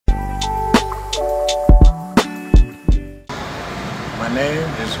My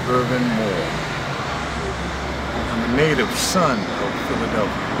name is Irvin Moore. I'm a native son of Philadelphia,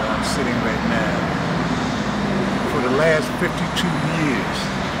 where I'm sitting right now. For the last 52 years,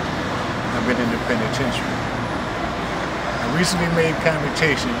 I've been in the penitentiary. I recently made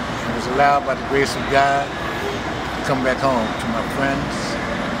commutation and was allowed by the grace of God to come back home to my friends,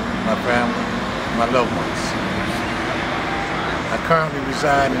 my family, my loved ones. I currently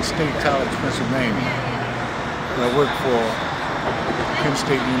reside in State College, Pennsylvania, where I work for Penn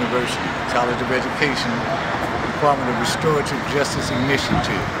State University, College of Education, Department of Restorative Justice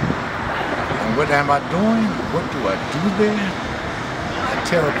Initiative. And what am I doing? What do I do there? I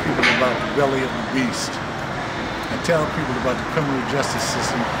tell people about the belly of the beast. I tell people about the criminal justice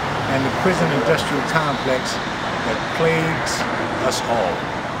system and the prison industrial complex that plagues us all,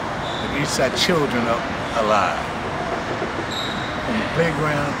 that eats our children up alive. From the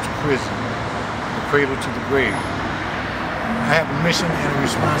playground to prison, the cradle to the grave. I have a mission and a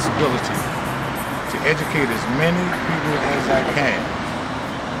responsibility to educate as many people as I can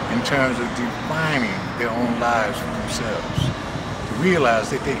in terms of defining their own lives for themselves, to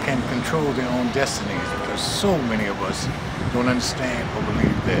realize that they can control their own destinies, because so many of us don't understand or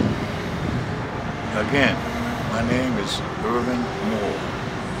believe that. Again, my name is Irvin Moore.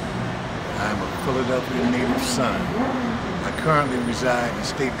 I am a Philadelphia native son. I currently reside in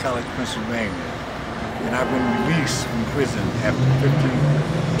State College, Pennsylvania, and I've been released from prison after 52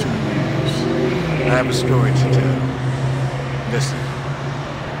 years. I have a story to tell. Listen.